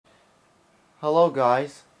Hello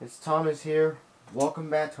guys, it's Thomas here.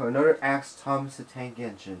 Welcome back to another Ask Thomas the Tank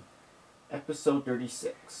Engine, episode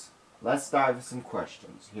 36. Let's dive into some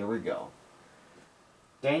questions. Here we go.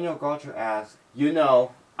 Daniel Gulcher asks,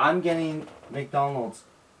 I'm getting McDonald's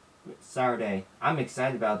Saturday. I'm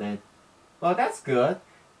excited about it. Well, that's good.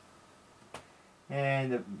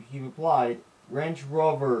 And he replied, Range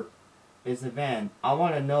Rover is a van. I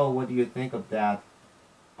want to know what do you think of that.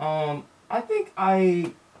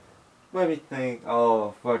 Let me think.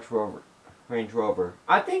 Oh, Range Rover.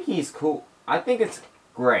 I think he's cool. I think it's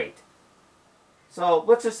great. So,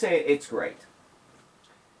 let's just say it's great.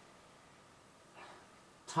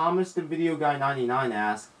 Thomas the Video Guy 99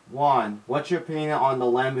 asks, 1. What's your opinion on The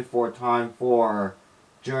Land Before Time 4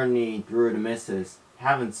 Journey Through the Misses?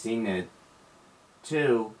 Haven't seen it.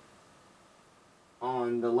 2.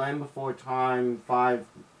 On The Land Before Time 5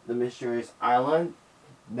 The Mysterious Island?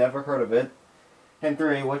 Never heard of it. And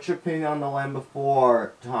 3, what's your opinion on The Land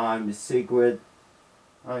Before Time, The Secret?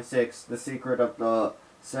 6, The Secret of the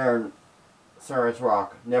Saren's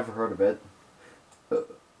Rock. Never heard of it.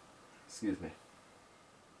 Excuse me.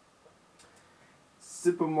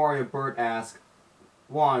 Super Mario Burt asks,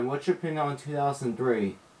 1, what's your opinion on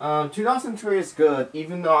 2003? 2003 is good,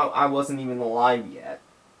 even though I wasn't even alive yet.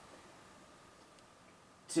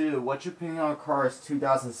 2, what's your opinion on Cars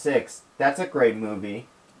 2006? That's a great movie.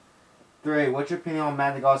 3, what's your opinion on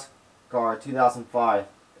Madagascar 2005?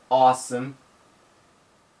 Awesome.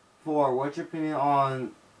 4, what's your opinion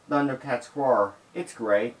on Thundercats Roar? It's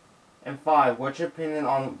great. And 5, what's your opinion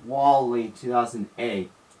on WALL-E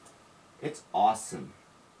 2008? It's awesome.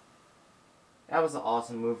 That was an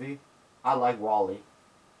awesome movie. I like WALL-E.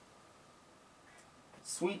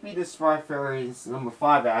 Sweetbee the Spry Fairies number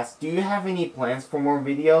 5 asks, do you have any plans for more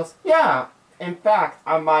videos? Yeah, in fact,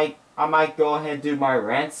 I might go ahead and do my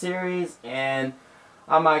rant series, and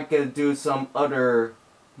I might do some other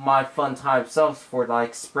My Fun Time stuff for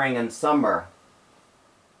like spring and summer.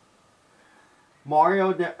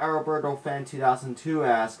 Mario the Alberto Fan 2002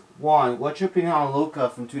 asks, 1, what's your opinion on Luca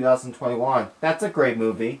from 2021? That's a great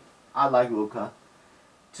movie. I like Luca.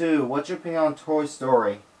 2, what's your opinion on Toy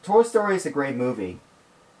Story? Toy Story is a great movie.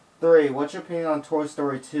 3, what's your opinion on Toy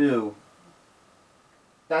Story 2?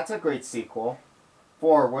 That's a great sequel.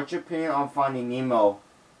 4, what's your opinion on Finding Nemo?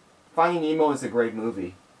 Finding Nemo is a great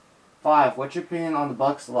movie. 5, what's your opinion on The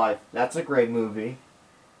Bug's Life? That's a great movie.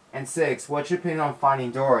 And 6, what's your opinion on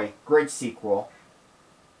Finding Dory? Great sequel.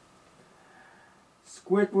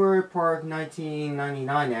 Squidward Park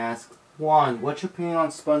 1999 asks, 1, what's your opinion on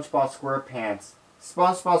SpongeBob SquarePants?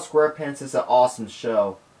 SpongeBob SquarePants is an awesome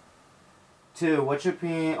show. 2, what's your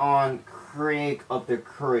opinion on Creek of the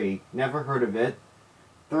Creek? Never heard of it.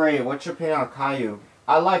 3, what's your opinion on Caillou?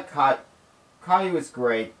 I like Caillou is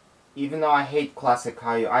great, even though I hate classic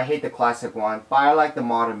Caillou. I hate the classic one, but I like the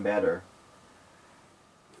modern better.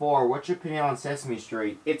 4, what's your opinion on Sesame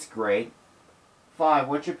Street? It's great. 5,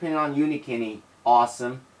 what's your opinion on Unikitty?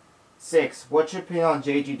 Awesome. 6, what's your opinion on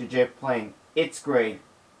JJ the Jet Plane? It's great.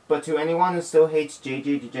 But to anyone who still hates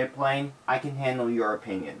JJ the Jet Plane, I can handle your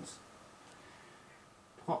opinions.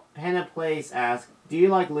 Panda Plays asks, do you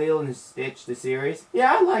like Lilo and Stitch the series?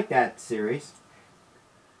 Yeah, I like that series.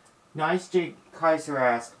 Nice Jake Kaiser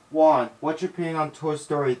asks, 1, what's your opinion on Toy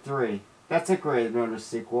Story 3? That's a great another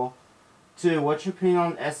sequel. 2, what's your opinion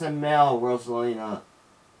on SML Rosalina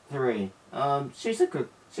 3? She's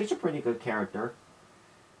a pretty good character.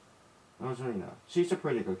 Rosalina. She's a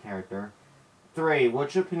pretty good character. 3,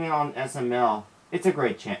 what's your opinion on SML? It's a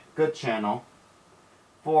good channel.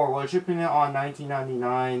 4, what's your opinion on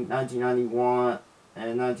 1999, 1991,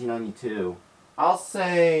 and 1992? I'll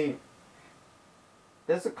say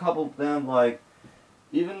there's a couple of them, like,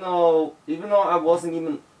 even though I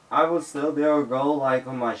was still there or go, like,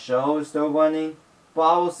 when my show is still running, but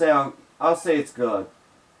I'll say it's good.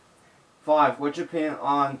 5, what's your opinion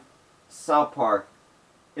on South Park?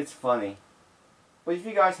 It's funny. But if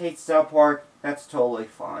you guys hate South Park, that's totally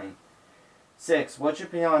fine. 6, what's your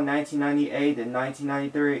opinion on 1998 and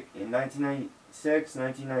 1993 and 1996,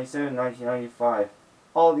 1997, 1995?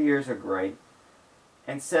 All the years are great.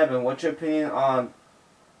 And 7, what's your opinion on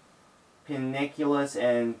Piniculus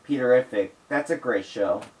and Peterific? That's a great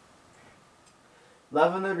show.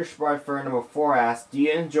 Lavender the Sprite Fur number 4 asks, do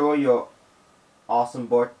you enjoy your awesome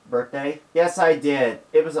birthday? Yes, I did.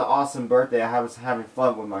 It was an awesome birthday. I was having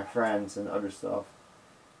fun with my friends and other stuff.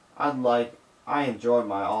 I enjoyed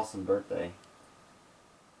my awesome birthday.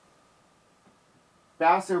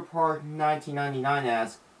 Bowser Park 1999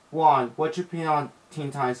 asks, 1, what's your opinion on Teen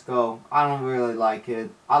Titans Go? I don't really like it.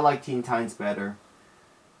 I like Teen Titans better.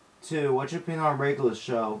 2, what's your opinion on Regular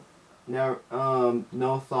Show? No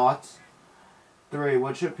thoughts. 3.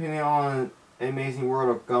 What's your opinion on Amazing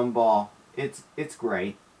World of Gumball? It's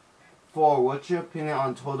great. 4. What's your opinion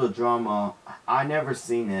on Total Drama? I never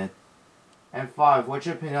seen it. And 5. What's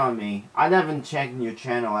your opinion on me? I never checked your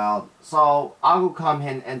channel out, so I will come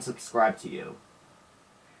in and subscribe to you.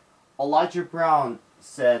 Elijah Brown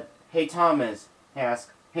said, "Hey Thomas,"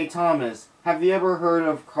 asked, "Hey Thomas, have you ever heard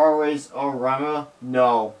of Carways Orama?"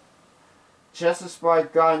 No. Chester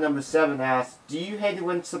Sprite Guy number 7 asked, "Do you hate it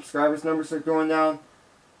when subscribers numbers are going down?"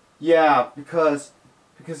 Yeah, because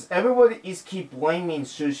everybody is keep blaming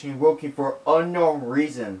Sushi and Wookie for unknown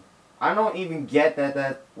reason. I don't even get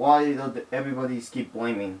that why everybody's keep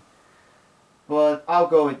blaming. But I'll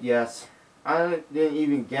go with yes. I didn't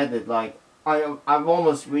even get it. Like I'm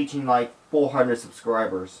almost reaching like 400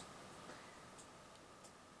 subscribers.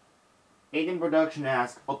 Aiden Production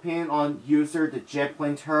asked, opinion on user the jet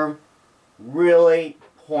plane term? Really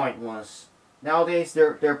pointless. Nowadays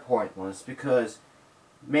they're pointless because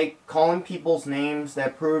calling people's names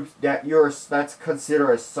that proves that that's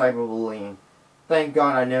considered as cyberbullying. Thank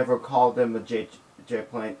God I never called them a jet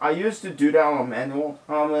plane. I used to do that on Manual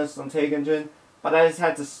Thomas on Take Engine, but I just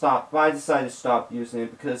had to stop. But I decided to stop using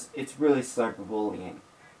it because it's really cyberbullying.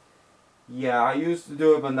 Yeah, I used to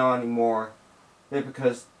do it, but not anymore.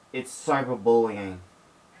 Because it's cyberbullying.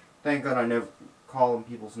 Thank God I never call them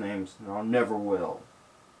people's names, and I never will.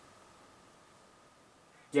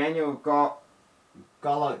 Daniel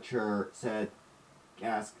Gallacher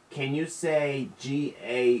asked, "Can you say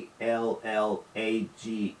Gallager?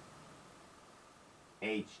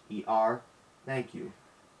 Thank you."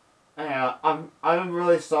 Yeah, I'm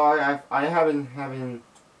really sorry. I haven't.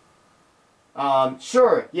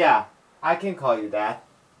 Sure, yeah, I can call you that.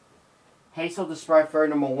 Hazel the Sprite Fairy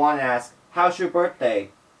number 1 asked, "How's your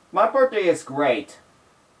birthday?" My birthday is great.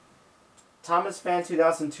 Thomas Fan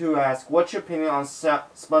 2002 asked, "What's your opinion on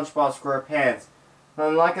SpongeBob SquarePants?"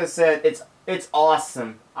 And like I said, it's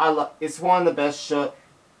awesome. It's one of the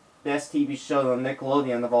best TV shows on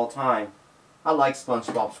Nickelodeon of all time. I like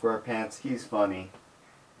SpongeBob SquarePants. He's funny.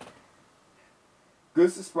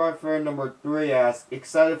 Goose the Sprite Fairy number 3 asked,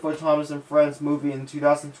 "Excited for Thomas and Friends movie in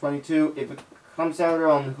 2022? If it comes out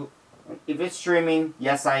if it's streaming,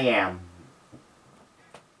 yes I am."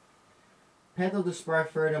 Petal the Sprite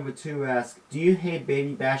Fairy number 2 asked, "Do you hate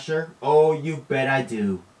Baby Basher?" Oh, you bet I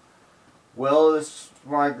do. Will the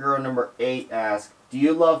Sprite Girl number 8 asked, "Do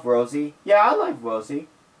you love Rosie?" Yeah, I like Rosie.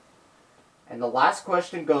 And the last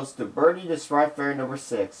question goes to Birdie the Sprite Fairy number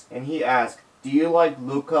 6, and he asked, "Do you like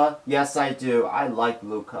Luca?" Yes, I do. I like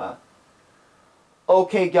Luca.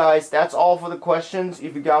 Okay guys, that's all for the questions.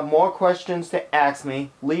 If you got more questions to ask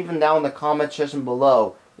me, leave them down in the comment section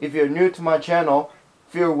below. If you're new to my channel,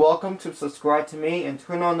 feel welcome to subscribe to me and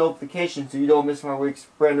turn on notifications so you don't miss my week's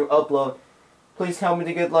brand new upload. Please help me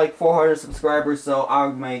to get like 400 subscribers so I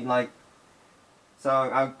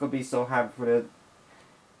could be so happy for it.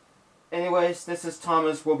 Anyways, this is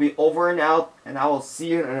Thomas. We'll be over and out, and I will see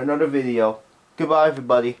you in another video. Goodbye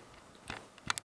everybody.